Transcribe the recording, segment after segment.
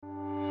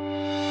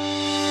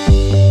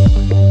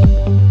ส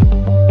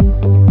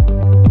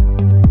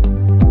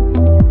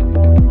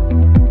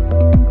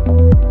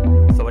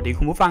วัสดี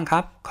คุณผู้ฟังครั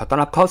บขอต้อน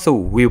รับเข้าสู่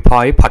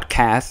Viewpoint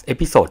Podcast เอ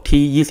พิโซด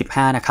ที่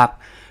25นะครับ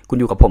คุณ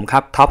อยู่กับผมครั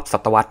บท็อปสั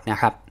ตวัฒน์นะ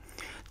ครับ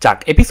จาก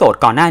เอพิโซด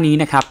ก่อนหน้านี้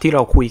นะครับที่เร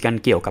าคุยกัน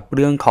เกี่ยวกับเ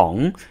รื่องของ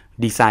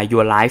Design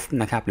Your Life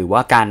นะครับหรือว่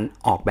าการ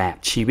ออกแบบ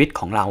ชีวิต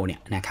ของเราเนี่ย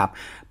นะครับ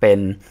เป็น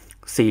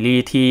ซีรี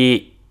ส์ที่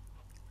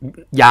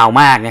ยาว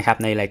มากนะครับ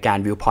ในรายการ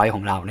Viewpoint ข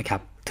องเรานะครั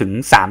บถึง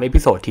3เอพิ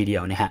โซดทีเดี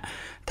ยวนะฮะ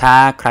ถ้า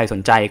ใครส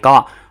นใจก็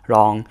ล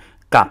อง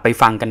กลับไป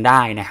ฟังกันไ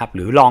ด้นะครับห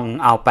รือลอง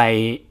เอาไป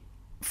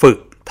ฝึก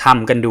ท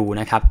ำกันดู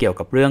นะครับเกี่ยว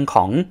กับเรื่องข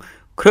อง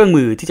เครื่อง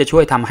มือที่จะช่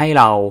วยทำให้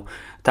เรา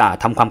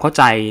ทำความเข้าใ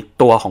จ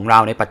ตัวของเรา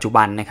ในปัจจุ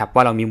บันนะครับว่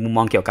าเรามีมุมม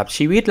องเกี่ยวกับ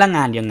ชีวิตและง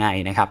านยังไง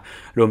นะครับ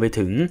รวมไป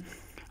ถึง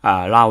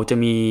เราจะ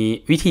มี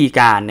วิธี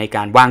การในก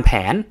ารวางแผ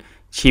น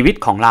ชีวิต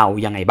ของเรา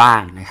ยังไงบ้า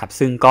งนะครับ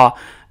ซึ่งก็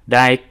ไ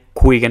ด้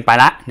คุยกันไป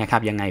ละนะครั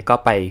บยังไงก็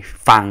ไป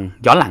ฟัง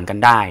ย้อนหลังกัน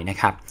ได้นะ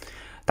ครับ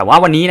แต่ว่า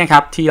วันนี้นะครั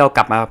บที่เราก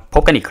ลับมาพ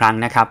บกันอีกครั้ง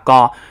นะครับก็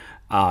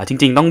จ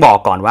ริงๆต้องบอก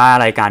ก่อนว่า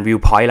รายการ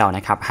Viewpoint เราน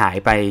ะครับหาย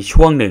ไป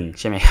ช่วงหนึ่ง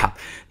ใช่ไหมครับ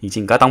จ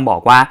ริงๆก็ต้องบอ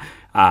กว่า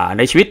ใ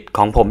นชีวิตข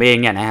องผมเอง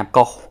เนี่ยนะครับ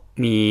ก็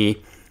มี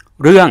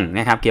เรื่อง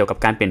นะครับเกี่ยวกับ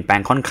การเปลี่ยนแปล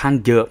งค่อนข้าง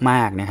เยอะม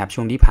ากนะครับ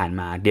ช่วงที่ผ่าน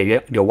มาเ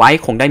ดี๋ยวไว้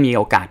คงได้มีโ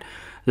อกาส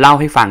เล่า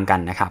ให้ฟังกัน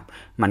นะครับ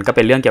มันก็เ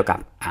ป็นเรื่องเกี่ยวกับ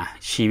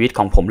ชีวิตข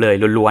องผมเลย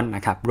ล้วนๆน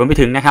ะครับรวมไป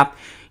ถึงนะครับ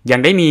ยัง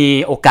ได้มี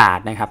โอกาส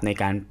นะครับใน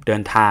การเดิ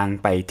นทาง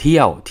ไปเที่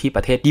ยวที่ป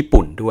ระเทศญี่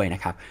ปุ่นด้วยน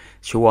ะครับ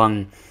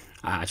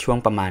ช่วง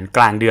ประมาณก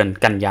ลางเดือน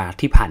กันยา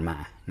ที่ผ่านมา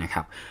นะค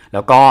รับแ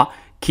ล้วก็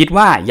คิด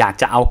ว่าอยาก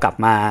จะเอากลับ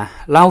มา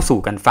เล่าสู่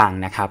กันฟัง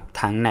นะครับ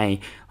ทั้งใน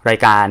ราย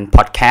การพ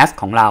อดแคสต์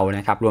ของเราน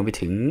ะครับรวมไป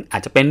ถึงอา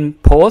จจะเป็น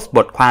โพสต์บ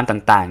ทความ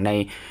ต่างๆใน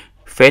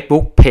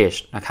Facebook Page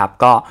นะครับ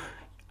ก็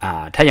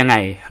ถ้ายังไง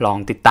ลอง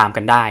ติดตาม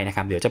กันได้นะค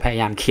รับเดี๋ยวจะพย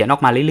ายามเขียนออ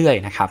กมาเรื่อย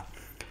ๆนะครับ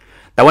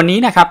แต่วันนี้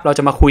นะครับเราจ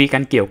ะมาคุยกั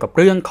นเกี่ยวกับ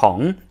เรื่องของ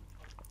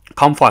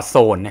Comfort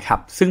Zone นะครับ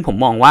ซึ่งผม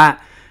มองว่า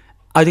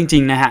เอาจริ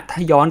งๆนะฮะถ้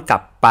าย้อนกลั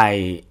บไป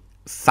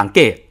สังเก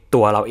ต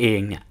ตัวเราเอง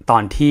เนี่ยตอ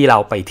นที่เรา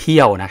ไปเที่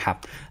ยวนะครับ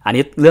อัน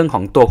นี้เรื่องข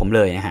องตัวผมเ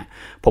ลยนะฮะ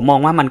ผมมอง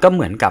ว่ามันก็เ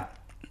หมือนกับ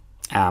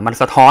มัน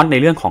สะท้อนใน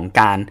เรื่องของ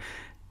การ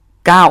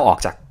ก้าวออก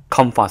จากค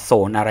อมฟอร์ตโซ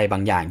นอะไรบา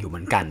งอย่างอยู่เห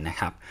มือนกันนะ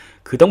ครับ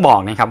คือต้องบอก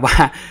นะครับว่า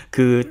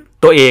คือ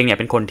ตัวเองเนี่ย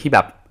เป็นคนที่แบ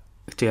บ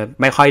จะ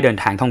ไม่ค่อยเดิน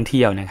ทางท่องเ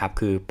ที่ยวนะครับ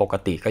คือปก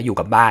ติก็อยู่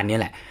กับบ้านนี่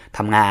แหละท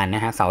ำงานน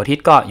ะฮะเสาร์อาทิต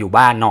ย์ก็อยู่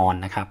บ้านนอน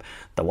นะครับ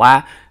แต่ว่า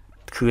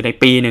คือใน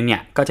ปีนึงเนี่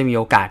ยก็จะมีโ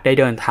อกาสได้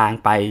เดินทาง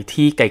ไป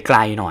ที่ไกล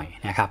ๆหน่อย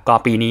นะครับก็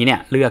ปีนี้เนี่ย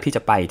เลือกที่จ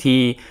ะไปที่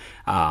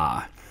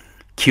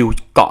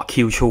เกาะ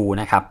คิวชู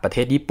นะครับประเท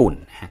ศญี่ปุ่น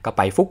ก็ไ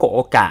ปฟุกุโอ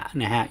กะ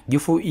นะฮะยู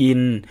ฟุอิ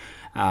น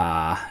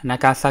นา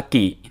กาซา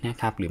กินะ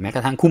ครับหรือแม้กร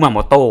ะทั่งคุมาโม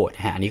โตะน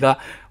ะฮะอันนี้ก็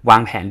วา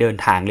งแผนเดิน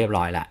ทางเรียบ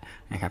ร้อยแล้ว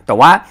นะครับแต่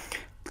ว่า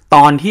ต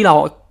อนที่เรา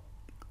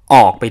อ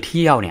อกไปเ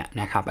ที่ยวเนี่ย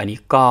นะครับอันนี้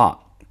ก็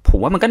ผม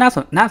ว่ามันก็น่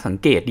าสัง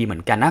เกตดีเหมื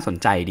อนกันน่าสน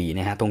ใจดี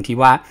นะฮะตรงที่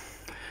ว่า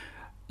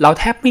เรา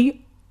แทบไม่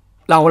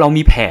เรา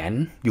มีแผน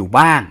อยู่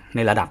บ้างใน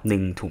ระดับหนึ่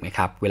งถูกไหมค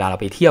รับเวลาเรา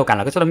ไปเที่ยวกันเ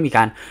ราก็จะต้องมีก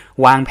าร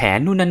วางแผน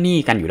นู่นนั่นนี่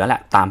กันอยู่แล้วแหล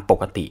ะตามป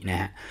กตินะ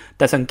ฮะแ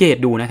ต่สังเกต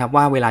ดูนะครับ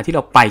ว่าเวลาที่เร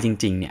าไปจ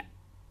ริงๆเนี่ย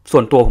ส่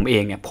วนตัวผมเอ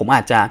งเนี่ยผมอ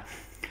าจจะ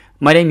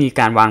ไม่ได้มี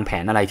การวางแผ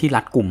นอะไรที่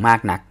รัดกุมมาก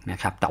นักนะ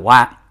ครับแต่ว่า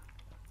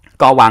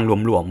ก็วาง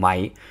รวมๆไว้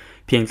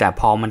เพียงแต่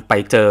พอมันไป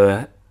เจอ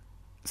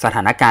สถ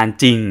านการณ์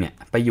จริงเนี่ย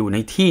ไปอยู่ใน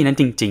ที่นั้น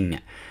จริงๆเนี่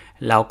ย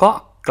เราก็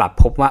กลับ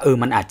พบว่า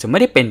มันอาจจะไม่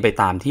ได้เป็นไป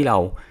ตามที่เรา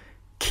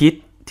คิด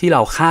ที่เร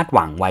าคาดห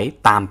วังไว้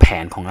ตามแผ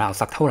นของเรา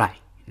สักเท่าไหร่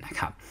นะ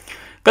ครับ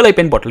ก็เลยเ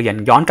ป็นบทเรียน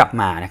ย้อนกลับ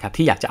มานะครับ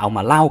ที่อยากจะเอาม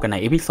าเล่ากันใน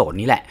เอพิโซด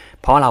นี้แหละ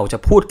เพราะเราจะ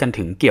พูดกัน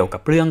ถึงเกี่ยวกั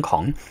บเรื่องขอ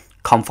ง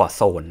Comfort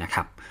Zone นะค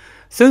รับ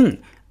ซึ่ง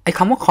ไอ้ค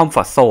ำว่า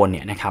Comfort Zone เ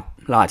นี่ยนะครับ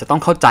เราอาจจะต้อ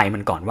งเข้าใจมั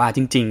นก่อนว่าจ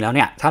ริงๆแล้วเ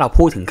นี่ยถ้าเรา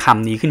พูดถึงค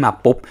ำนี้ขึ้นมา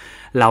ปุ๊บ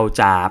เรา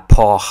จะพ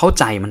อเข้า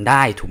ใจมันไ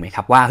ด้ถูกไหมค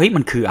รับว่าเฮ้ยมั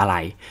นคืออะไร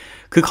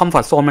คือ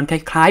Comfort Zone มันค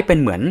ล้ายๆเป็น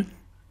เหมือ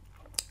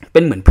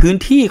นพื้น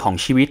ที่ของ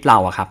ชีวิตเรา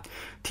อะครับ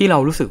ที่เรา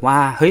รู้สึกว่า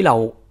เฮ้ยเรา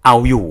เอา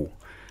อยู่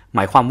ห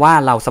มายความว่า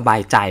เราสบา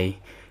ยใจ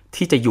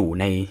ที่จะอยู่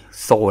ใน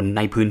โซนใ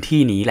นพื้น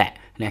ที่นี้แหละ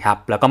นะครับ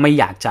แล้วก็ไม่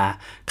อยากจะ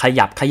ข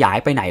ยับขยาย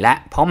ไปไหนแล้ว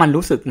เพราะมัน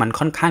รู้สึกมัน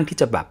ค่อนข้างที่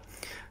จะแบบ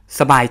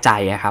สบายใจ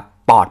ครับ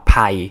ปลอด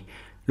ภัย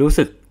รู้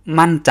สึก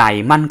มั่นใจ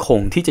มั่นคง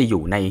ที่จะอ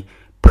ยู่ใน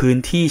พื้น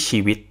ที่ชี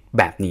วิต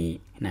แบบนี้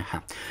นะครั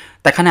บ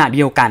แต่ขณะเ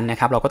ดียวกันนะ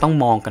ครับเราก็ต้อง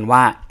มองกันว่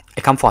าไ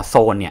อ้คอมฟอร์ตโซ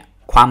นเนี่ย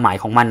ความหมาย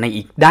ของมันใน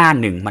อีกด้าน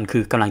หนึ่งมันคื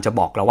อกำลังจะ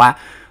บอกเราว่า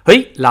เฮ้ย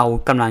เรา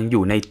กำลังอ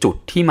ยู่ในจุด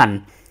ที่มัน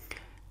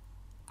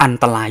อัน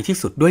ตรายที่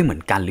สุดด้วยเหมือ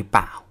นกันหรือเป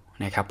ล่า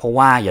นะครับเพราะ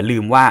ว่าอย่าลื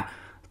มว่า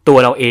ตัว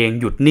เราเอง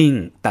หยุดนิ่ง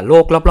แต่โล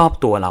กรอบ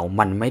ๆตัวเรา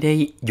มันไม่ได้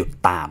หยุด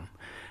ตาม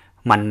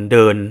มันเ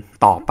ดิน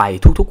ต่อไป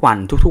ทุกๆวั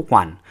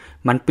น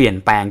มันเปลี่ยน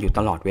แปลงอยู่ต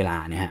ลอดเวลา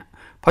นะฮะ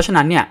เพราะฉะ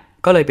นั้นเนี่ย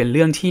ก็เลยเป็นเ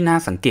รื่องที่น่า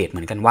สังเกตเห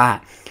มือนกันว่า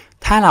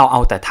ถ้าเราเอ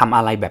าแต่ทำอ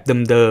ะไรแบบ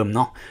เดิมๆเ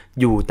นาะ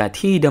อยู่แต่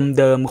ที่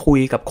เดิมๆคุ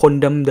ยกับคน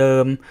เดิ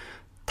ม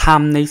ๆท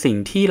ำในสิ่ง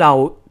ที่เรา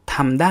ท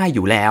ำได้อ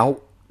ยู่แล้ว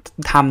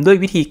ทำด้วย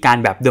วิธีการ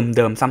แบบเ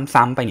ดิมๆ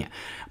ซ้ำๆไปเนี่ย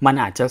มัน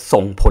อาจจะ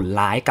ส่งผล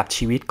ร้ายกับ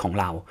ชีวิตของ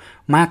เรา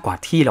มากกว่า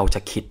ที่เราจะ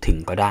คิดถึง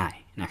ก็ได้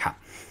นะครับ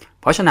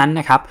เพราะฉะนั้น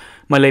นะครับ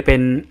มันเลยเป็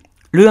น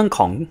เรื่องข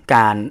องก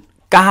าร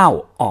ก้าว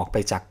ออกไป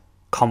จาก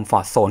คอมฟอ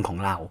ร์ตโซนของ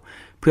เรา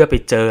เพื่อไป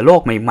เจอโล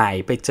กใหม่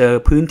ๆไปเจอ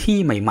พื้นที่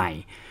ใหม่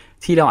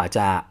ๆที่เราอาจจ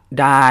ะ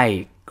ได้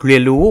เรีย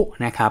นรู้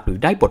นะครับหรือ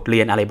ได้บทเรี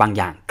ยนอะไรบาง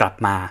อย่างกลับ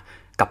มา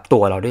กับตั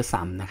วเราด้วย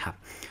ซ้ำนะครับ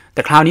แ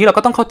ต่คราวนี้เรา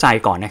ก็ต้องเข้าใจ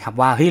ก่อนนะครับ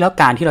ว่าเฮ้ยแล้ว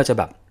การที่เราจะ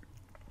แบบ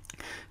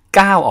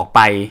ก้าวออกไป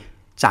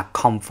จาก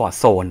คอมฟอร์ต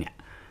โซนเนี่ย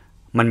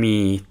มันมี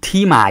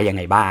ที่มาอย่างไ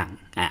งบ้าง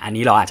อัน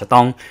นี้เราอาจจะต้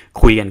อง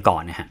คุยกันก่อ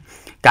นนะฮะ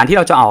การที่เ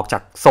ราจะออกจา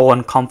กโซน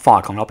คอมฟอร์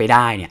ตของเราไปไ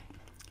ด้เนี่ย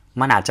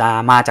มันอาจจะ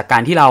มาจากกา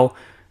รที่เรา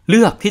เ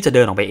ลือกที่จะเ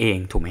ดินออกไปเอง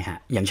ถูกไหมฮะ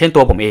อย่างเช่นตั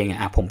วผมเอง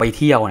ผมไป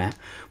เที่ยวนะ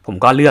ผม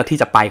ก็เลือกที่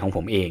จะไปของผ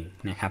มเอง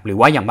นะครับหรือ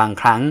ว่าอย่างบาง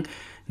ครั้ง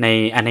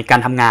ในการ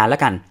ทำงานแล้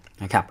วกัน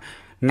นะครับ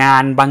งา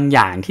นบางอ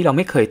ย่างที่เราไ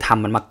ม่เคยท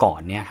ำมันมาก่อน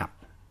เนี่ยครับ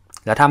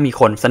แล้วถ้ามี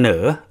คนเสน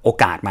อโอ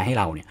กาสมาให้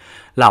เราเนี่ย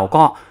เรา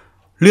ก็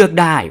เลือก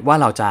ได้ว่า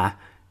เราจะ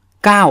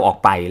ก้าวออก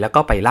ไปแล้วก็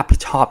ไปรับผิด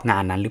ชอบงา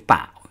นนั้นหรือเป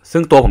ล่าซึ่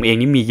งตัวผมเอง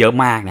นี่มีเยอะ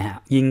มากนะฮะ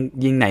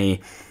ยิ่งใน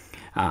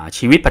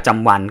ชีวิตประจ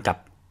ำวันกับ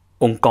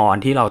องค์กร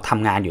ที่เราท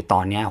ำงานอยู่ตอ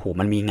นนี้โห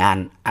มันมีงาน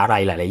อะไร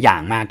หลายๆอย่า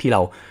งมากที่เร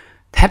า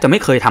แทบจะไม่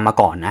เคยทำมา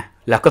ก่อนนะ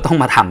แล้วก็ต้อง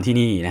มาทำที่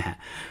นี่นะฮะ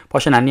เพรา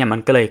ะฉะนั้นเนี่ยมัน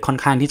ก็เลยค่อน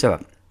ข้างที่จะแบ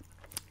บ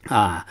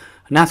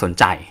น่าสน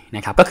ใจน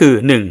ะครับก็คือ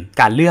 1.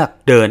 การเลือก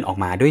เดินออก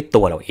มาด้วย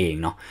ตัวเราเอง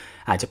เนาะ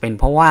อาจจะเป็น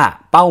เพราะว่า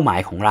เป้าหมาย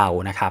ของเรา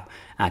นะครับ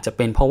อาจจะเ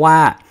ป็นเพราะว่า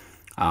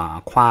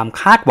ความ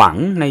คาดหวัง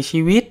ในชี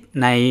วิต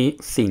ใน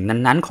สิ่ง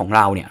นั้นๆของเ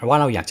ราเนี่ยว่า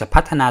เราอยากจะ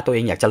พัฒนาตัวเอ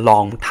งอยากจะลอ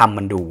งทำ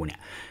มันดูเนี่ย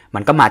มั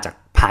นก็มาจาก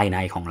ภายใน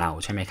ของเรา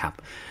ใช่ไหมครับ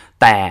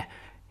แต่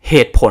เห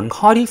ตุผล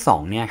ข้อที่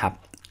2เนี่ยครับ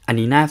อัน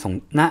นี้น่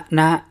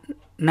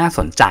าส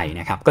นใจ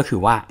นะครับก็คือ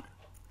ว่า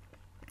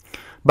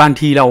บาง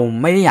ทีเรา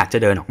ไม่ได้อยากจะ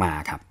เดินออกมา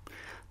ครับ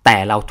แต่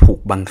เราถูก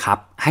บังคับ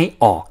ให้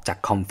ออกจาก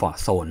คอมฟอร์ต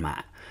โซนมา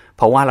เ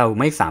พราะว่าเรา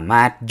ไม่สาม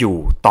ารถอยู่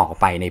ต่อ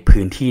ไปใน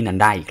พื้นที่นั้น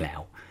ได้อีกแล้ว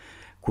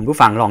คุณผู้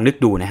ฟังลองนึก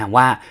ดูนะฮะ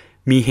ว่า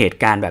มีเหตุ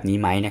การณ์แบบนี้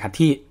ไหมนะครับ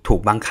ที่ถู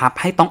กบังคับ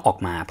ให้ต้องออก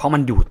มาเพราะมั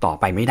นอยู่ต่อ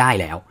ไปไม่ได้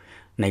แล้ว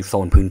ในโซ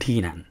นพื้นที่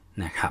นั้น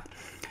นะครับ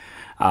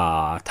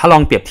ถ้าลอ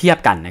งเปรียบเทียบ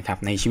กันนะครับ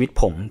ในชีวิต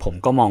ผม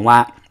ก็มองว่า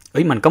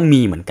มันก็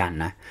มีเหมือนกัน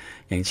นะ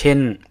อย่างเช่น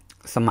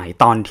สมัย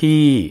ตอนที่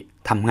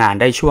ทำงาน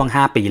ได้ช่วง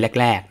5ปี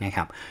แรกๆนะค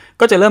รับ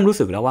ก็จะเริ่มรู้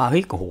สึกแล้วว่า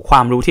คว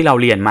ามรู้ที่เรา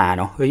เรียนมา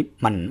เนาะ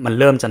มัน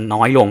เริ่มจะน้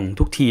อยลง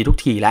ทุก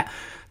ทีแล้ว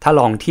ถ้า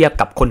ลองเทียบ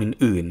กับคน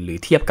อื่นๆหรือ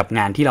เทียบกับง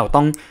านที่เรา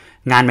ต้อง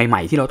งานให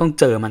ม่ๆที่เราต้อง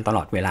เจอมันตล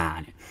อดเวลา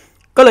เนี่ย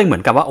ก็เลยเหมือ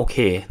นกับว่าโอเค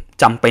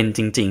จำเป็นจ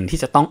ริงๆที่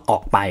จะต้องออ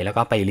กไปแล้ว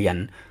ก็ไปเรียน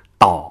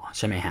ต่อใ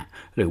ช่ไหมฮะ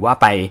หรือว่า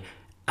ไป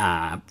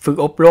ฝึก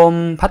อบรม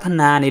พัฒ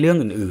นาในเรื่อง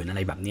อื่นๆอะไ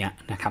รแบบนี้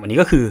นะครับอันนี้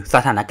ก็คือส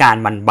ถานการ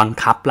ณ์มันบัง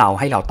คับเรา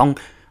ให้เราต้อง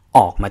อ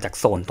อกมาจาก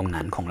โซนตรง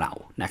นั้นของเรา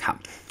นะครับ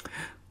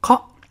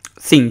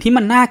สิ่งที่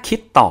มันน่าคิด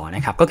ต่อน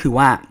ะครับก็คือ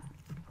ว่า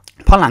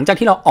พอหลังจาก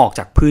ที่เราออกจ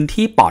ากพื้น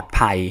ที่ปลอด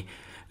ภัย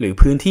หรือ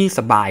พื้นที่ส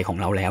บายของ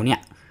เราแล้วเนี่ย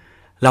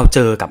เราเจ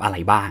อกับอะไร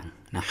บ้าง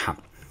นะครับ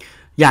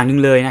อย่างหนึ่ง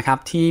เลยนะครับ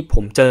ที่ผ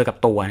มเจอกับ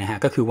ตัวนะฮะ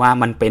ก็คือว่า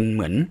มันเป็นเห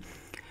มือน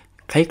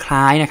ค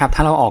ล้ายๆนะครับถ้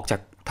า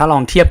ลอ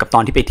งเทียบกับตอ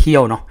นที่ไปเที่ย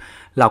วเนาะ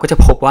เราก็จะ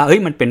พบว่า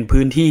มันเป็น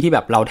พื้นที่ที่แบ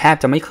บเราแทบ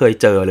จะไม่เคย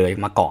เจอเลย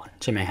มาก่อน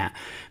ใช่ไหมฮะ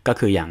ก็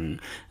คืออย่าง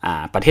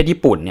ประเทศญี่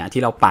ปุ่นเนี่ย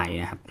ที่เราไป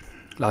นะครับ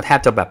เราแทบ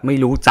จะแบบไม่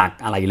รู้จัก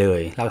อะไรเล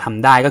ยเราท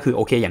ำได้ก็คือโ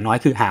อเคอย่างน้อย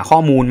คือหาข้อ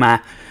มูลมา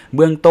เ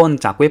บื้องต้น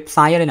จากเว็บไซ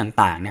ต์อะไร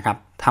ต่างๆนะครับ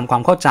ทำควา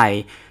มเข้าใจ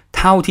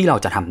เท่าที่เรา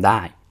จะทำได้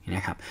น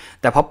ะครับ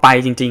แต่พอไป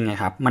จริงๆนะ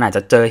ครับมันอาจจ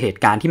ะเจอเห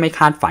ตุการณ์ที่ไม่ค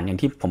าดฝันอย่าง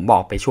ที่ผมบอ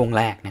กไปช่วง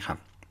แรกนะครับ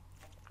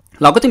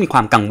เราก็จะมีคว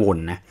ามกังวล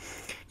นะ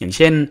อย่างเ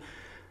ช่น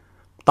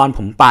ตอนผ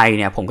มไปเ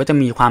นี่ยผมก็จะ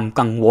มีความ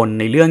กังวล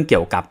ในเรื่องเกี่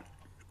ยวกับ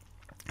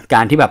ก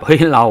ารที่แบบ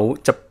เรา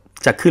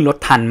จะขึ้นรถ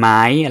ทันไหม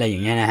อะไรอย่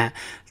างเงี้ยนะฮะ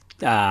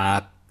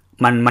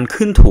มัน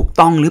ขึ้นถูก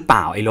ต้องหรือเป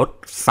ล่าไอ้ร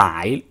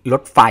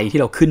ถไฟที่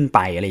เราขึ้นไป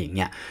อะไรอย่างเ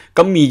งี้ย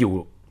ก็มีอยู่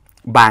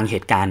บางเห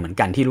ตุการณ์เหมือน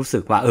กันที่รู้สึ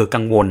กว่ากั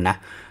งวลนะ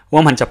ว่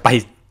ามันจะไป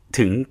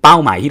ถึงเป้า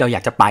หมายที่เราอย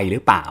ากจะไปหรื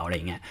อเปล่าอะไร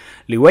เงี้ย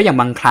หรือว่าอย่าง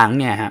บางครั้ง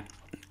เนี่ยฮะ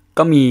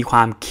ก็มีคว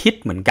ามคิด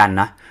เหมือนกัน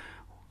นะ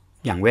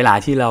อย่างเวลา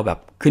ที่เราแบบ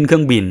ขึ้นเครื่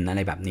องบินอะไร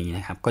แบบนี้น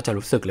ะครับก็จะ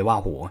รู้สึกเลยว่า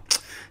โห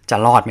จะ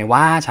รอดไหม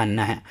ว่าฉัน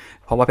นะฮะ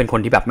เพราะว่าเป็นคน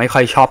ที่แบบไม่ค่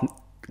อยชอบ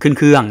ขึ้นเ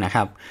ครื่องนะค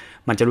รับ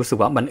มันจะรู้สึก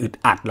ว่ามันอึด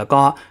อัดแล้ว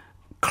ก็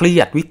เครี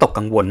ยดวิตก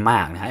กังวลม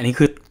ากนะอันนี้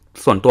คือ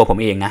ส่วนตัวผม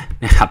เอง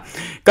นะครับ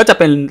ก็จะ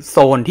เป็นโซ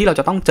นที่เรา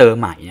จะต้องเจอ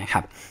ใหม่นะค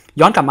รับ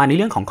ย้อนกลับมาในเ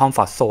รื่องของคอมฟ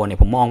อร์ตโซนเนี่ย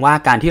ผมมองว่า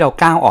การที่เรา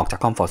ก้าวออกจาก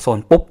คอมฟอร์ตโซน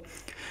ปุ๊บ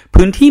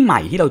พื้นที่ใหม่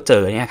ที่เราเจ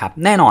อเนี่ยครับ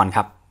แน่นอนค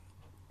รับ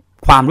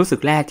ความรู้สึก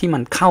แรกที่มั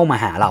นเข้ามา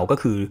หาเราก็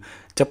คือ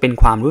จะเป็น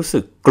ความรู้สึ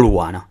กกลัว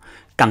เนาะ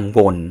กังว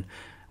ล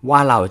ว่า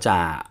เราจะ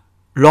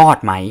รอด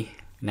ไหม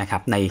นะครั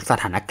บในส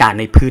ถานการณ์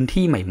ในพื้น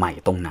ที่ใหม่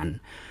ๆตรงนั้น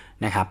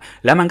นะครับ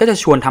แล้วมันก็จะ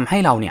ชวนทำให้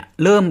เราเนี่ย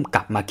เริ่มก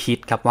ลับมาคิด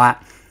ครับว่า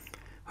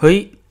เฮ้ย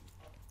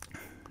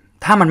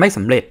ถ้ามันไม่ส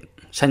ำเร็จ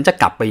ฉันจะ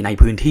กลับไปใน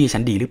พื้นที่ฉั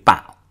นดีหรือเปล่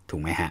าถู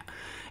กไหมฮะ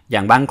อย่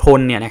างบางคน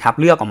เนี่ยนะครับ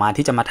เลือกออกมา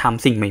ที่จะมาท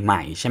ำสิ่งให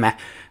ม่ๆใช่ไหม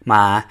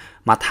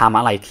มาทำ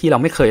อะไรที่เรา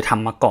ไม่เคยท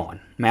ำมาก่อน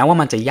แม้ว่า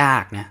มันจะยา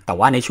กนะแต่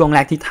ว่าในช่วงแร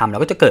กที่ทำเรา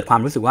ก็จะเกิดความ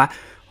รู้สึกว่า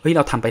เฮ้ยเร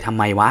าทำไปทำ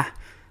ไมวะ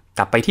ก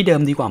ลับไปที่เดิ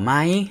มดีกว่าไหม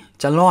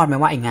จะรอดไหม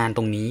ว่าไองานต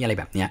รงนี้อะไร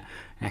แบบเนี้ย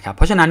นะครับเ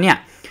พราะฉะนั้นเนี่ย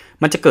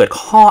มันจะเกิด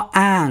ข้อ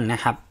อ้างน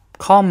ะครับ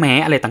ข้อแม้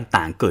อะไร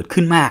ต่างๆเกิด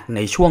ขึ้นมากใน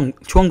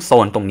ช่วงโซ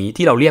นตรงนี้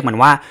ที่เราเรียกมัน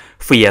ว่า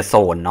เฟียร์โซ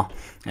นเนาะ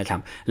นะครับ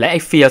และไอ้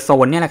เฟียร์โซ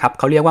นเนี่ยนะครับ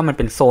เขาเรียกว่ามันเ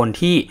ป็นโซน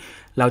ที่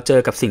เราเจ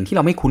อกับสิ่งที่เร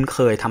าไม่คุ้นเค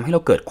ยทำให้เร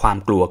าเกิดความ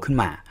กลัวขึ้น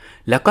มา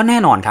แล้วก็แน่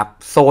นอนครับ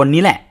โซน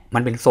นี้แหละมั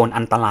นเป็นโซน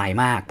อันตราย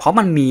มากเพราะ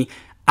มันมี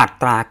อั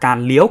ตราการ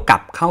เลี้ยวกลั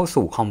บเข้า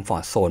สู่คอมฟอ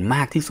ร์ตโซนม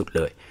ากที่สุดเ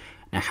ลย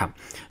นะครับ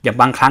อย่าง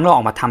บางครั้งเราอ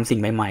อกมาทำสิ่ง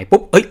ใหม่ๆ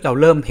ปุ๊บเรา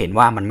เริ่มเห็น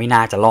ว่ามันไม่น่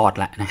าจะรอด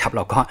แล้วนะครับเ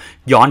ราก็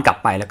ย้อนกลับ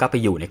ไปแล้วก็ไป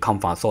อยู่ในคอม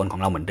ฟอร์ตโซนขอ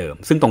งเราเหมือนเดิม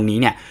ซึ่งตรงนี้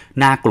เนี่ย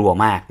น่ากลัว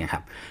มากนะครั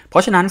บเพรา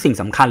ะฉะนั้นสิ่ง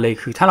สำคัญเลย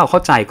คือถ้าเราเข้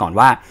าใจก่อน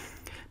ว่า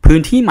พื้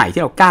นที่ใหม่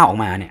ที่เราก้าวออก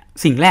มาเนี่ย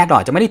สิ่งแรกเรา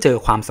จะไม่ได้เจอ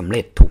ความสำเ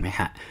ร็จถูกไหม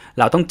ฮะ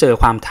เราต้องเจอ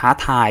ความท้า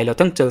ทายเรา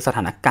ต้องเจอสถ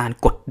านการณ์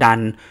กดดัน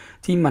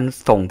ที่มัน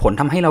ส่งผล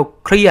ทำให้เรา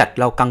เครียด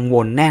เรากังว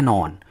ลแน่น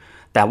อน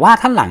แต่ว่า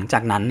ถ้าหลังจา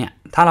กนั้นเนี่ย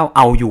ถ้าเราเ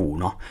อาอยู่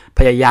เนาะพ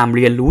ยายามเ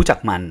รียนรู้จาก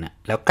มัน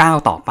แล้วก้าว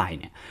ต่อไป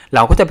เนี่ยเร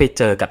าก็จะไป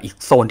เจอกับอีก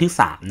โซนที่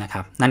3นะค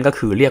รับนั่นก็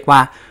คือเรียกว่า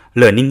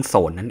learning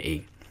zone นั่นเอง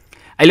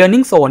ไอ้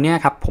learning zone เนี่ย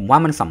ครับผมว่า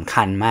มันสำ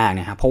คัญมาก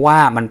นะครับเพราะว่า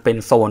มันเป็น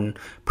โซน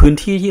พื้น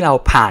ที่ที่เรา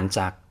ผ่านจ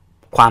าก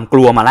ความก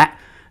ลัวมาแล้ว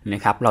น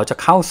ะครับเราจะ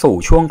เข้าสู่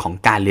ช่วงของ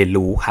การเรียน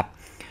รู้ครับ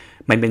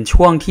มันเป็น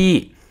ช่วงที่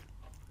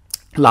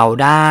เรา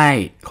ได้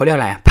เขาเรียกอ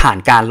ะไรผ่าน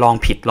การลอง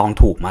ผิดลอง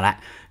ถูกมาแล้ว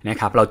นะ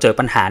ครับเราเจอ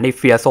ปัญหาในเ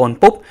ฟียร์โซน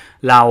ปุ๊บ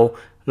เรา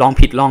ลอง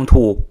ผิดลอง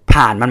ถูก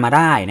ผ่านมันมาไ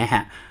ด้นะฮ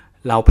ะ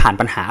เราผ่าน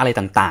ปัญหาอะไร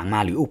ต่างๆมา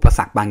หรืออุปส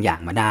รรคบางอย่าง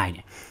มาได้เ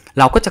นี่ย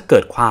เราก็จะเกิ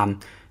ดความ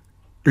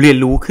เรียน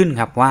รู้ขึ้น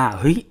ครับว่า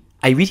เฮ้ย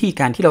ไอ้วิธี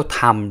การที่เรา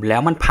ทำแล้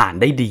วมันผ่าน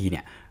ได้ดีเ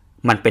นี่ย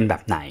มันเป็นแบ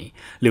บไหน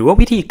หรือว่า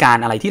วิธีการ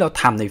อะไรที่เรา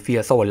ทำในเฟีย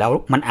ร์โซนแล้ว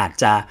มันอาจ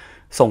จะ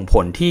ส่งผ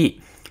ลที่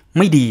ไ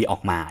ม่ดีออ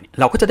กมา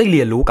เราก็จะได้เ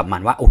รียนรู้กับมั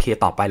นว่าโอเค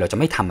ต่อไปเราจะ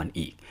ไม่ทำมัน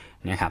อีก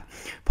นะครับ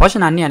เพราะฉะ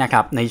นั้นเนี่ยนะค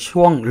รับใน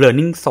ช่วง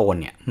learning zone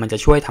เนี่ยมันจะ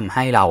ช่วยทำใ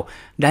ห้เรา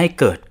ได้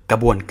เกิดกระ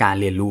บวนการ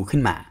เรียนรู้ขึ้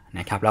นมา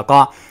นะครับแล้วก็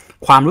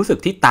ความรู้สึก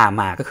ที่ตาม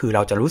มาก็คือเร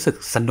าจะรู้สึก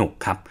สนุก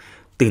ครับ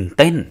ตื่นเ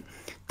ต้น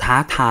ท้า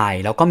ทาย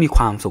แล้วก็มีค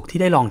วามสุขที่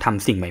ได้ลองท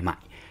ำสิ่งใหม่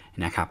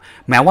ๆนะครับ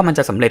แม้ว่ามันจ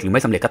ะสำเร็จหรือไ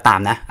ม่สำเร็จก็ตาม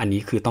นะอันนี้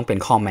คือต้องเป็น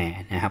ข้อแม้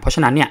นะครับเพราะฉ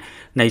ะนั้นเนี่ย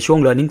ในช่วง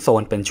learning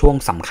zone เป็นช่วง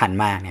สำคัญ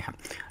มากนะครับ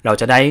เรา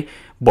จะได้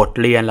บท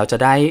เรียนเราจะ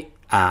ได้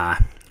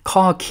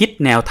ข้อคิด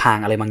แนวทาง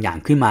อะไรบางอย่าง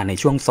ขึ้นมาใน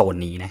ช่วงโซน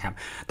นี้นะครับ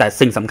แต่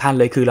สิ่งสำคัญ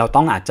เลยคือเรา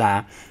ต้องอาจจะ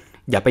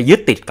อย่าไปยึด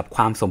ติดกับค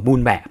วามสมบูร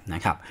ณ์แบบน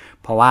ะครับ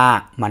เพราะว่า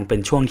มันเป็น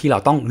ช่วงที่เรา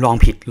ต้องลอง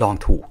ผิดลอง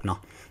ถูกเนาะ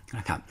น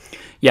ะครับ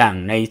อย่าง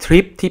ในทริ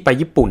ปที่ไป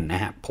ญี่ปุ่นน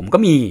ะฮะผมก็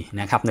มี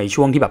นะครับใน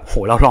ช่วงที่แบบโห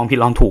เราลองผิด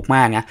ลองถูกม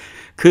ากนะ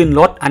ขึ้น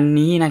รถอัน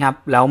นี้นะครับ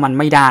แล้วมัน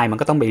ไม่ได้มัน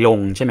ก็ต้องไปลง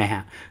ใช่ไหมฮ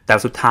ะแต่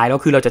สุดท้ายแล้ว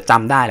คือเราจะจ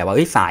ำได้แหละว่า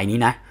สายนี้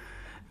นะ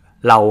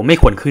เราไม่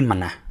ควรขึ้นมัน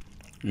นะ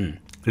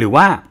หรือ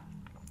ว่า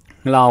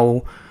เรา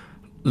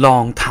ลอ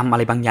งทำอะไ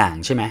รบางอย่าง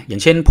ใช่ไหมอย่า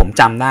งเช่นผม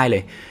จำได้เล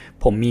ย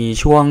ผมมี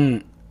ช่วง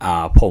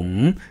ผม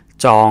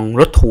จอง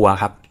รถทัวร์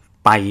ครับ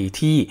ไป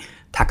ที่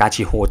ทากา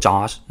ชิโฮจอ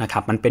ร์จนะครั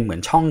บมันเป็นเหมือ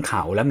นช่องเข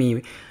าแล้วมี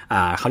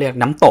เขาเรียก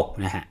น้ำตก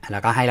นะฮะแล้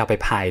วก็ให้เราไป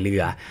พายเรื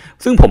อ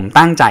ซึ่งผม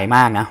ตั้งใจม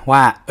ากนะว่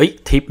า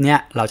ทริปเนี้ย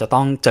เราจะต้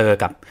องเจอ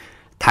กับ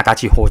ทากา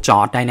ชิโฮจอ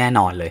ร์จได้แน่น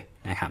อนเลย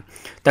นะครับ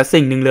แต่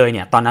สิ่งหนึ่งเลยเ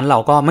นี่ยตอนนั้นเรา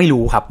ก็ไม่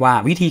รู้ครับว่า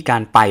วิธีกา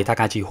รไปทา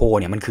กาชิโฮ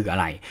เนี่ยมันคืออะ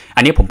ไรอั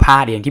นนี้ผมพลา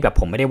ดเองที่แบบ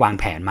ผมไม่ได้วาง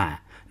แผนมา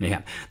นะครั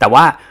บแต่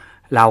ว่า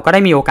เราก็ได้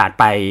มีโอกาส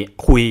ไป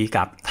คุย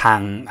กับทาง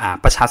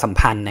ประชาสัม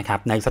พันธ์นะครับ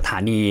ในสถา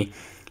นี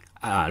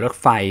รถ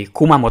ไฟ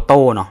คุมาโมโต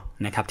ะเนาะ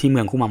นะครับที่เมื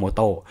องคุมาโมโ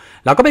ตะ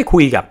เราก็ไปคุ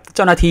ยกับเ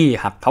จ้าหน้าที่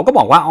ครับเขาก็บ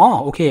อกว่า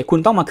โอเคคุณ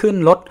ต้องมาขึ้น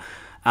รถ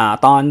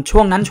ตอนช่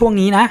วงนั้นช่วง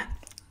นี้นะ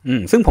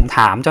ซึ่งผมถ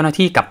ามเจ้าหน้า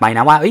ที่กลับไปน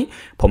ะว่า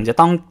ผมจะ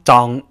ต้อง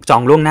จอ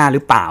งล่วงหน้าหรื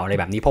อเปล่าอะไร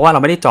แบบนี้เพราะว่าเรา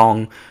ไม่ได้จอง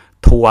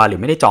ทัวร์หรือ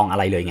ไม่ได้จองอะ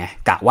ไรเลยไง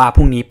กะว่าพ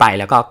รุ่งนี้ไป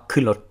แล้วก็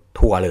ขึ้นรถ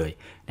ทัวร์เลย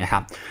นะครั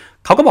บ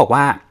เขาก็บอกว่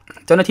า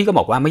เจ้าหน้าที่ก็บ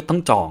อกว่าไม่ต้อ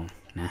งจอง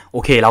นะโอ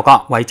เคเราก็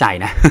ไว้ใจ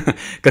นะ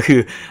ก็คือ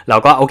เรา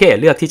ก็โอเค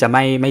เลือกที่จะ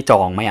ไม่จ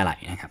องไม่อะไร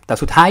นะครับแต่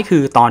สุดท้ายคื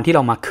อตอนที่เร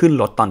ามาขึ้น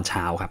รถตอนเ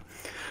ช้าครับ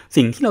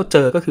สิ่งที่เราเจ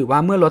อก็คือว่า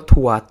เมื่อรถ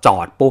ทัวร์จอ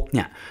ดปุ๊บเ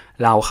นี่ย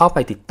เราเข้าไป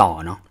ติดต่อ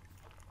เนาะ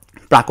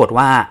ปรากฏ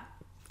ว่า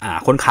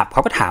คนขับเข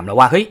าก็ถามเรา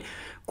ว่าเฮ้ย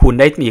คุณ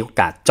ได้มีโอ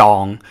กาสจอ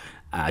ง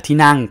ที่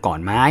นั่งก่อน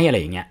ไหมอะไร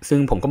อย่างเงี้ยซึ่ง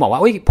ผมก็บอกว่า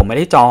ผมไม่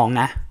ได้จอง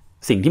นะ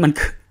สิ่งที่มัน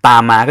ตา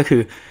มมาก็คื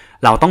อ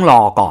เราต้องร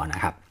อก่อนน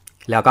ะครับ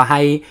แล้วก็ใ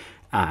ห้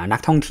นั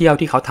กท่องเที่ยว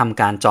ที่เขาท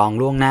ำการจอง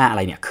ล่วงหน้าอะไ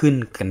รเนี่ยขึ้น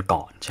กัน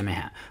ก่อนใช่ไหม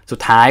ฮะสุด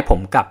ท้ายผม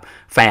กับ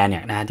แฟนเนี่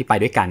ยนะที่ไป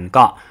ด้วยกัน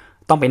ก็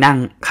ต้องไปนั่ง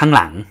ข้างห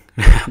ลัง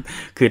นะครับ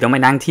คือต้องไป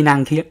นั่งที่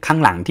ข้าง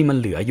หลังที่มัน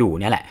เหลืออยู่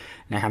เนี่ยแหละ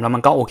นะครับแล้วมั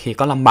นก็โอเค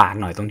ก็ลำบาก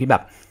หน่อยตรงที่แบ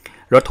บ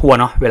รถทัวร์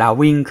เนาะเวลา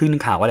วิ่งขึ้น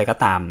เขาอะไรก็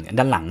ตาม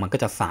ด้านหลังมันก็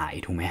จะสาย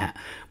ถูกไหมฮะ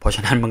เพราะฉ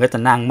ะนั้นมันก็จะ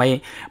นั่ง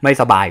ไม่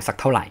สบายสัก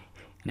เท่าไหร่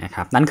นะค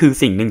รับนั่นคือ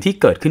สิ่งหนึ่งที่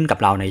เกิดขึ้นกับ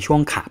เราในช่ว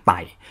งขาไป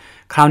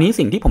คราวนี้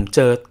สิ่งที่ผมเจ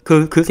อ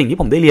คือสิ่งที่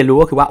ผมได้เรียนรู้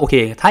ก็คือว่าโอเค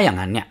ถ้าอย่าง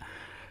นั้นเนี่ย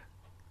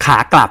ขา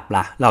กลับ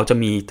ล่ะเราจะ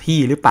มีที่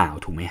หรือเปล่า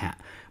ถูกไหมฮะ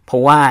เพรา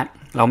ะว่า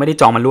เราไม่ได้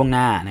จองมันล่วงห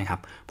น้านะครับ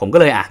ผมก็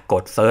เลยก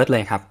ดเซิร์ชเล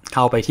ยครับเ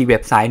ข้าไปที่เว็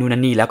บไซต์นู่นนั่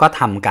นนี่แล้วก็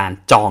ทำการ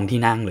จองที่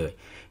นั่งเลย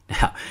นะ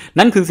ครับ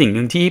นั่นคือสิ่งห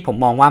นึ่งที่ผม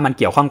มองว่ามัน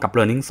เกี่ยวข้องกับ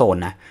learning zone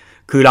นะ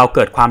คือเราเ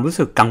กิดความรู้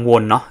สึกกังว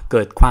ลเนาะเ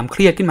กิดความเค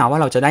รียดขึ้นมาว่า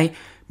เราจะได้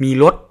มี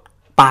รถ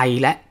ไป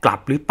และกลับ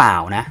หรือเปล่า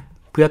นะ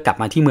เพื่อกลับ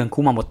มาที่เมืองคุ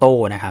มาโมโต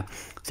ะนะครับ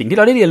สิ่งที่เ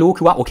ราได้เรียนรู้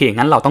คือว่าโอเค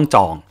งั้นเราต้องจ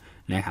อง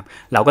นะครับ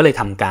เราก็เลย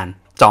ทำการ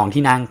จอง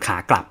ที่นั่งขา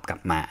กลับ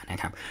มานะ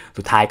ครับ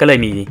สุดท้ายก็เลย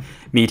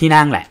มีที่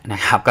นั่งแหละน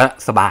ะครับก็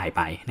สบายไ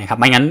ปนะครับ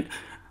ไม่งั้น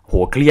โห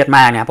เครียดม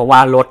ากนะเพราะว่า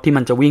รถที่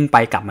มันจะวิ่งไป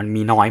กลับมัน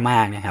มีน้อยม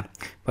ากนะครับ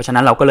เพราะฉะ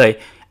นั้นเราก็เลย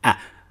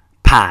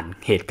พ ผ่าน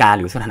เหตุการณ์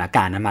หรือสถานก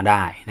ารณ์นั้นมาไ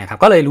ด้นะครับ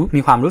ก็เลย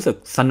มีความรู้สึก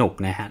สนุก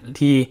นะฮะ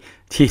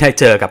ที่ได้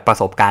เจอกับประ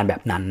สบการณ์แบ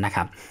บนั้นนะค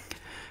รับ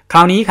คร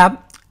าวนี้ครับ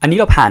อันนี้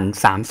เราผ่าน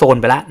3โซน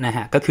ไปแล้วนะฮ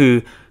ะก็คือ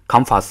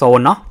comfort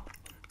zone เนาะ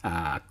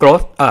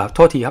growth โท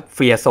ษทีครับ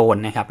fear zone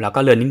นะครับแล้วก็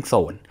learning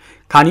zone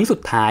คราวนี้สุ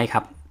ดท้ายค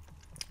รับ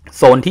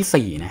โซน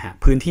ที่4นะฮะ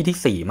พื้นที่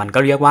ที่4มันก็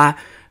เรียกว่า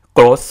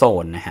growth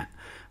zone นะฮะ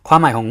ความ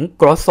หมายของ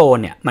growth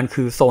zone เนี่ยมัน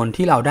คือโซน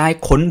ที่เราได้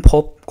ค้นพ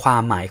บควา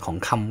มหมายของ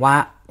คำว่า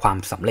ความ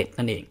สำเร็จ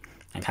นั่นเอง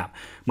นะครับ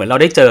เหมือนเรา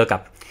ได้เจอกั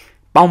บ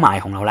เป้าหมาย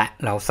ของเราแล้ว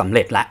เราสำเ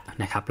ร็จแล้ว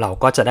นะครับเรา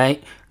ก็จะได้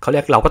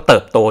เราก็เติ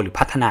บโตหรือ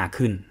พัฒนา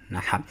ขึ้นน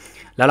ะครับ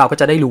แล้วเราก็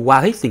จะได้รู้ว่า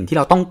เฮ้ยสิ่งที่เ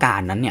ราต้องกา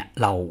รนั้นเนี่ย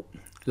เร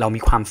า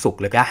มีความสุข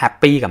หรือก็แฮป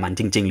ปี้กับมัน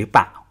จริงๆหรือเป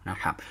ล่านะ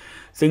ครับ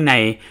ซึ่งใน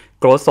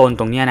growth zone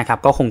ตรงนี้นะครับ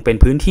ก็คงเป็น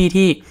พื้นที่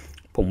ที่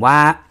ผมว่า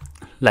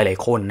หลาย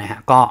ๆคนนะฮะ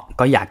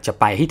ก็อยากจะ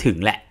ไปให้ถึง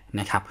แหละ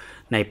นะครับ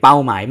ในเป้า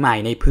หมายใหม่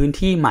ในพื้น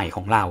ที่ใหม่ข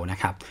องเรานะ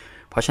ครับ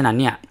เพราะฉะนั้น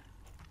เนี่ย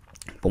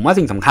ผมว่า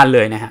สิ่งสำคัญเ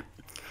ลยนะฮะ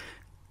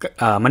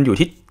มันอยู่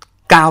ที่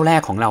ก้าวแร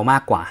กของเรามา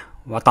กกว่า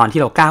ว่าตอนที่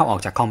เราก้าวออก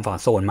จากคอมฟอร์ต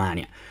โซนมาเ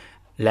นี่ย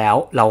แล้ว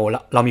เ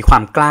รามีควา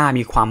มกล้า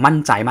มีความมั่น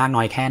ใจมากน้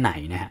อยแค่ไหน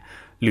นะฮะ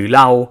หรือเ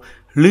รา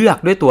เลือก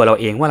ด้วยตัวเรา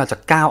เองว่าเราจะ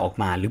ก้าวออก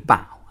มาหรือเปล่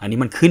าอันนี้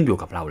มันขึ้นอยู่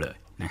กับเราเลย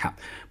นะครับ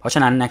เพราะฉ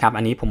ะนั้นนะครับ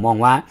อันนี้ผมมอง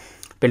ว่า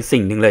เป็นสิ่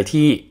งหนึ่งเลย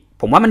ที่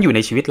ผมว่ามันอยู่ใน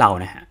ชีวิตเรา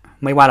นะฮะ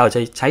ไม่ว่าเราจะ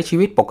ใช้ชี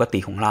วิตปกติ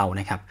ของเรา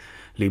นะครับ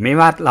หรือไม่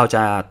ว่าเราจ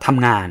ะท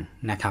ำงาน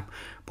นะครับ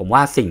ผมว่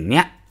าสิ่งเ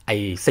นี้ยไอ้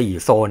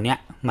4โซนเนี้ย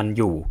มัน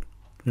อยู่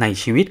ใน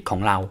ชีวิตขอ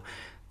งเรา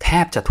แท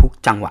บจะทุก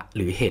จังหวะห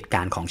รือเหตุก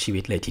ารณ์ของชี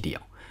วิตเลยทีเดีย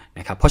วน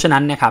ะครับเพราะฉะนั้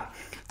นนะครับ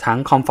ทั้ง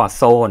comfort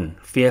zone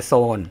fear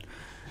zone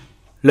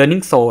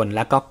learning zone แ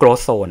ละก็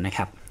growth zone นะค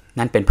รับ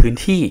นั่นเป็นพื้น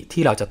ที่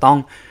ที่เราจะต้อง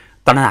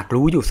ตระหนัก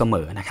รู้อยู่เสม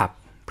อนะครับ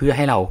เพื่อใ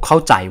ห้เราเข้า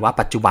ใจว่า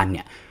ปัจจุบันเ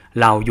นี่ย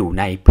เราอยู่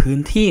ในพื้น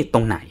ที่ตร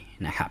งไหน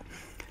นะครับ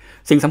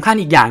สิ่งสำคัญ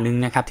อีกอย่างหนึ่ง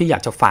นะครับที่อยา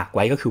กจะฝากไ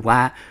ว้ก็คือว่า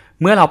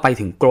เมื่อเราไป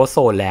ถึง growth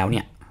zone แล้วเ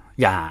นี่ย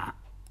อ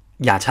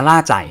ย่าชะล่า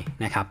ใจ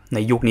นะครับใน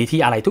ยุคนี้ที่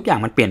อะไรทุกอย่าง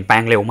มันเปลี่ยนแปล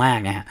งเร็วมาก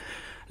นะฮะ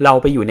เรา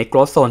ไปอยู่ใน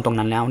growth zone ตรง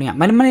นั้นแล้วเนี่ยไ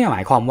ม่ได้หม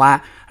ายความว่า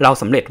เรา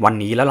สำเร็จวัน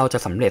นี้แล้วเราจะ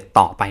สำเร็จ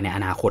ต่อไปในอ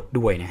นาคต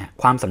ด้วยนะฮะ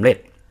ความสำเร็จ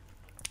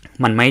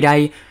มันไม่ได้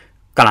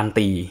การัน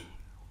ตี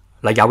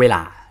ระยะเวล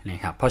าน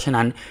ะครับเพราะฉะ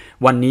นั้น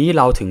วันนี้เ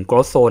ราถึง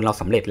growth zone เรา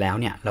สำเร็จแล้ว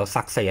เนี่ยเรา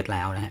success แ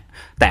ล้วนะฮะ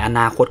แต่อ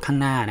นาคตข้าง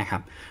หน้านะครั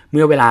บเ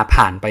มื่อเวลา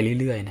ผ่านไป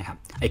เรื่อยๆนะครับ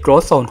ไอ้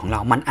growth zone ของเรา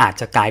มันอาจ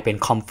จะกลายเป็น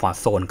comfort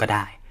zone ก็ไ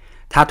ด้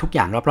ถ้าทุกอ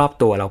ย่างรอบ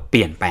ๆตัวเราเป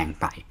ลี่ยนแปลง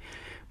ไป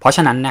เพราะฉ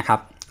ะนั้นนะครับ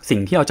สิ่ง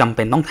ที่เราจำเ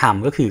ป็นต้องท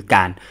ำก็คือก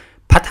าร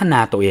พัฒนา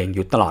ตัวเองอ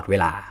ยู่ตลอดเว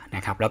ลาน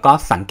ะครับแล้วก็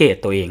สังเกต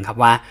ตัวเองครับ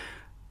ว่า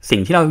สิ่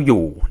งที่เราอ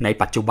ยู่ใน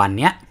ปัจจุบัน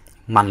เนี้ย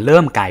มันเริ่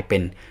มกลายเป็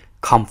น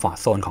คอมฟอร์ต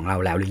โซนของเรา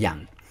แล้วหรือยัง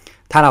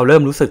ถ้าเราเริ่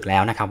มรู้สึกแล้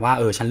วนะครับว่า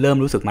ฉันเริ่ม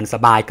รู้สึกมันส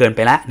บายเกินไป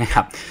แล้วนะค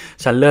รับ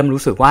ฉันเริ่ม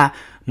รู้สึกว่า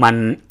มัน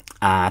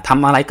ท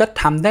ำอะไรก็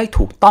ทำได้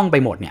ถูกต้องไป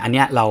หมดเนี่ยอันเ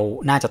นี้ยเรา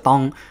น่าจะต้อ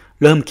ง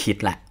เริ่มคิด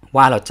แหละ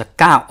ว่าเราจะ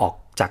ก้าวออก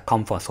จากคอ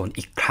มฟอร์ตโซน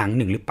อีกครั้งห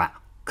นึ่งหรือเปล่า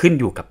ขึ้น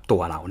อยู่กับตั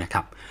วเรานะค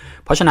รับ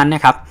เพราะฉะนั้นน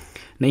ะครับ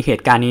ในเห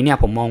ตุการณ์นี้เนี่ย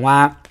ผมมองว่า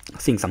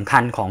สิ่งสำคั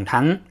ญของ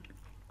ทั้ง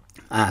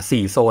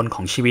4โซนข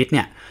องชีวิตเ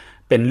นี่ย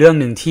เป็นเรื่อง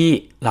หนึ่งที่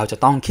เราจะ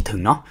ต้องคิดถึ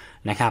งเนาะ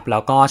นะครับแล้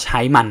วก็ใช้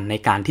มันใน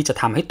การที่จะ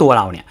ทำให้ตัวเ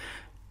ราเนี่ย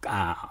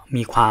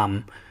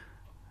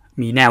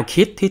มีแนว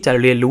คิดที่จะ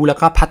เรียนรู้แล้ว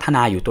ก็พัฒน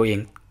าตัว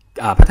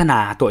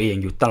เอง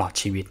อยู่ตลอด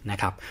ชีวิตนะ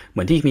ครับเห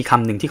มือนที่มีค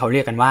ำหนึ่งที่เขาเรี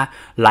ยกกันว่า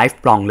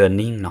lifelong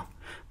learning เนาะ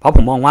เพราะผ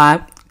มมองว่า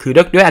คือ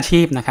ด้วยอา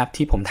ชีพนะครับ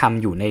ที่ผมท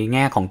ำอยู่ในแ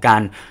ง่ของกา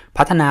ร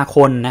พัฒนาค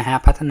นนะฮะ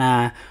พัฒนา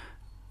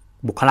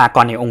บุคลาก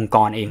รในองค์ก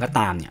รเองก็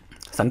ตามเนี่ย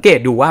สังเกต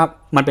ดูว่า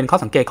มันเป็นข้อ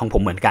สังเกตของผ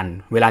มเหมือนกัน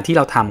เวลาที่เ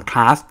ราทำคล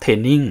าสเทรน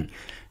นิ่ง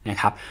นะ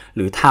ครับห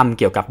รือทำเ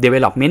กี่ยวกับ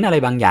development อะไร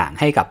บางอย่าง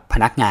ให้กับพ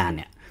นักงานเ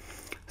นี่ย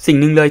สิ่ง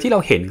หนึ่งเลยที่เรา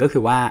เห็นก็คื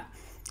อว่า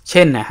เ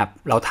ช่นนะครับ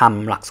เราท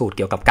ำหลักสูตรเ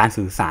กี่ยวกับการ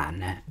สื่อสาร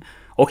นะ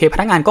โอเคพ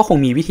นักงานก็คง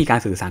มีวิธีการ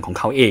สื่อสารของ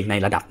เขาเองใน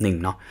ระดับหนึ่ง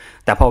เนาะ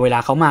แต่พอเวลา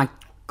เขามา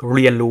เ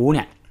รียนรู้เ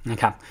นี่ยนะ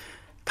ครับ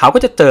เขาก็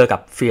จะเจอกับ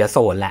fear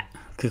zone แหละ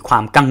คือควา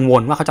มกังว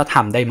ลว่าเขาจะท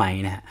ำได้ไหม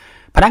นะฮะ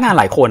พนักงาน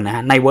หลายคนนะฮ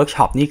ะในเวิร์ก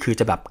ช็อปนี่คือ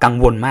จะแบบกัง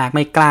วลมากไ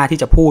ม่กล้าที่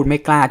จะพูดไม่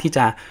กล้าที่จ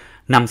ะ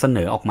นำเสน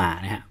อออกมา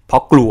นะฮะเพรา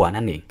ะกลัว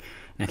นั่นเอง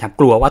นะครับ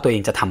กลัวว่าตัวเอ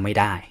งจะทำไม่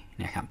ได้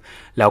นะครับ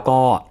แล้วก็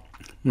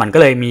มันก็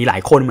เลยมีหลา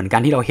ยคนเหมือนกั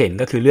นที่เราเห็น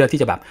ก็คือเลือกที่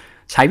จะแบบ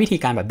ใช้วิธี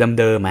การแบบ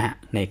เดิมๆนะฮะ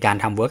ในการ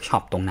ทำเวิร์กช็อ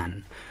ปตรงนั้น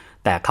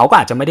แต่เขาก็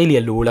อาจจะไม่ได้เรี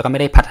ยนรู้แล้วก็ไม่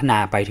ได้พัฒนา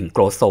ไปถึง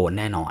growth zone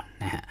แน่นอน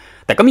นะฮะ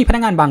แต่ก็มีพนั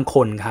กงานบางค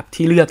นครับ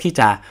ที่เลือกที่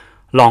จะ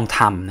ลองท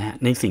ำนะฮะ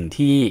ในสิ่ง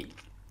ที่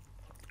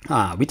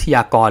วิทย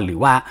ากรหรือ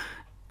ว่า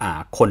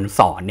คนส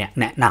อนเนี่ย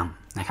แนะน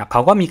ำนะครับเข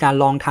าก็มีการ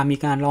ลองทำมี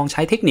การลองใ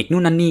ช้เทคนิคนู่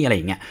นนั่นนี่อะไรอ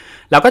ย่างเงี้ย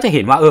เราก็จะเ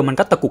ห็นว่ามัน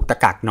ก็ตะกุกตะ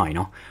กักหน่อยเ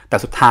นาะแต่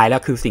สุดท้ายแล้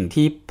วคือสิ่ง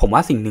ที่ผมว่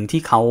าสิ่งหนึ่ง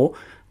ที่เขา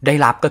ได้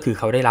รับก็คือ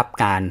เขาได้รับ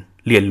การ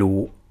เรียนรู้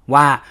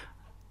ว่า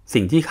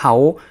สิ่งที่เขา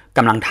ก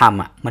ำลังท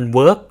ำมันเ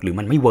วิร์กหรือ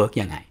มันไม่เวิร์ก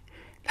ยังไง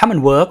ถ้ามัน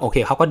เวิร์กโอเค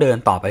เขาก็เดิน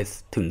ต่อไป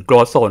ถึง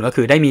growth zone ก็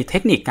คือได้มีเท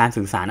คนิคการ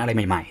สื่อสารอะไร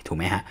ใหม่ๆถูกไ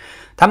หมฮะ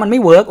ถ้ามันไม่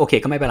เวิร์กโอเค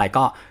ก็ไม่เป็นไร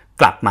ก็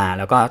กลับมาแ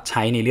ล้วก็ใ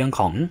ช้ในเรื่อง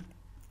ของ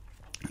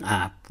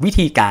วิ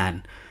ธีการ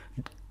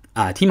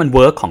ที่มันเ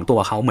วิร์กของตัว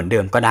เขาเหมือนเดิ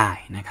มก็ได้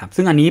นะครับ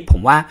ซึ่งอันนี้ผ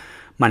มว่า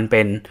มันเ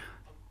ป็น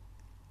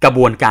กระบ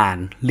วนการ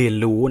เรียน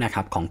รู้นะค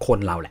รับของคน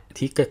เราแหละ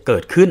ที่เกิ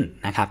ดขึ้น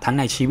นะครับทั้ง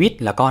ในชีวิต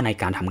แล้วก็ใน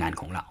การทำงาน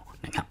ของเรา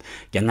นะครับ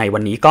ยังไงวั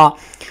นนี้ก็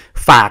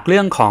ฝากเรื่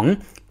องของ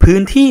พื้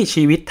นที่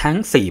ชีวิตทั้ง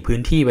4พื้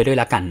นที่ไว้ด้วย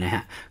ละกันนะฮ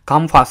ะ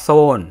Comfort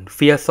Zone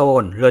Fear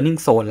Zone Learning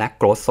Zone และ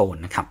Growth Zone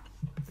นะครับ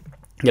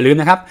อย่าลืม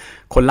นะครับ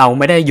คนเรา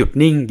ไม่ได้หยุด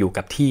นิ่งอยู่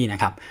กับที่นะ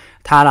ครับ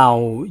ถ้าเรา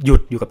หยุ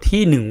ดอยู่กับ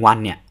ที่1วัน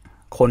เนี่ย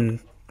คน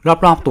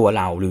รอบๆตัว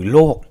เราหรือโล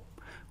ก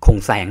คง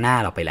แซงหน้า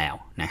เราไปแล้ว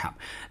นะครับ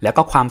แล้ว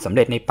ก็ความสำเ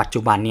ร็จในปัจ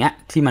จุบันเนี้ย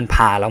ที่มันพ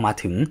าเรามา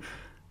ถึง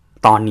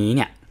ตอนนี้เ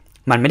นี่ย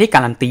มันไม่ได้กา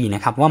รันตีน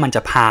ะครับว่ามันจ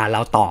ะพาเร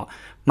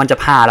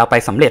าไป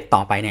สำเร็จต่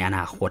อไปในอน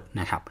าคต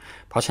นะครับ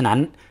เพราะฉะนั้น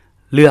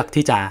เลือก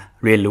ที่จะ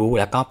เรียนรู้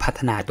แล้วก็พัฒ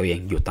นาตัวเอง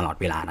อยู่ตลอด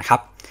เวลานะครั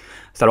บ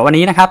สำหรับวัน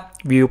นี้นะครับ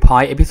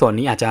Viewpoint เอพิโซด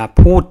นี้อาจจะ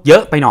พูดเยอ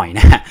ะไปหน่อยน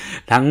ะ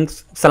ทั้ง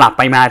สลับไ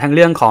ปมาทั้งเ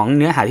รื่องของ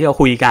เนื้อหาที่เรา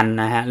คุยกัน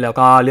นะฮะแล้ว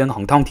ก็เรื่องข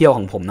องท่องเที่ยวข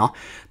องผมเนาะ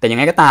แต่ยัง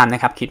ไงก็ตามน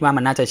ะครับคิดว่า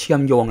มันน่าจะเชื่อ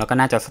มโยงแล้วก็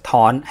น่าจะสะ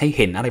ท้อนให้เ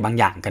ห็นอะไรบาง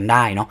อย่างกันไ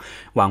ด้เนาะ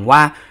หวังว่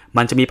า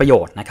มันจะมีประโย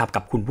ชน์นะครับ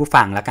กับคุณผู้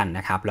ฟังแล้วกันน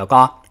ะครับแล้วก็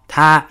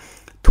ถ้า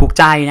ถูก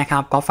ใจนะครั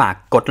บก็ฝาก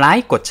กดไล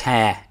ค์กดแช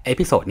ร์เอ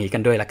พิโซดนี้กั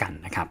นด้วยละกัน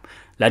นะครับ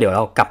แล้วเดี๋ยวเร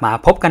ากลับมา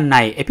พบกันใน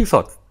เอพิโซ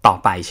ดต่อ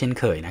ไปเช่น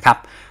เคยนะครับ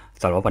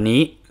สำหรับวันนี้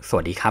ส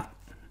วัสดีครับ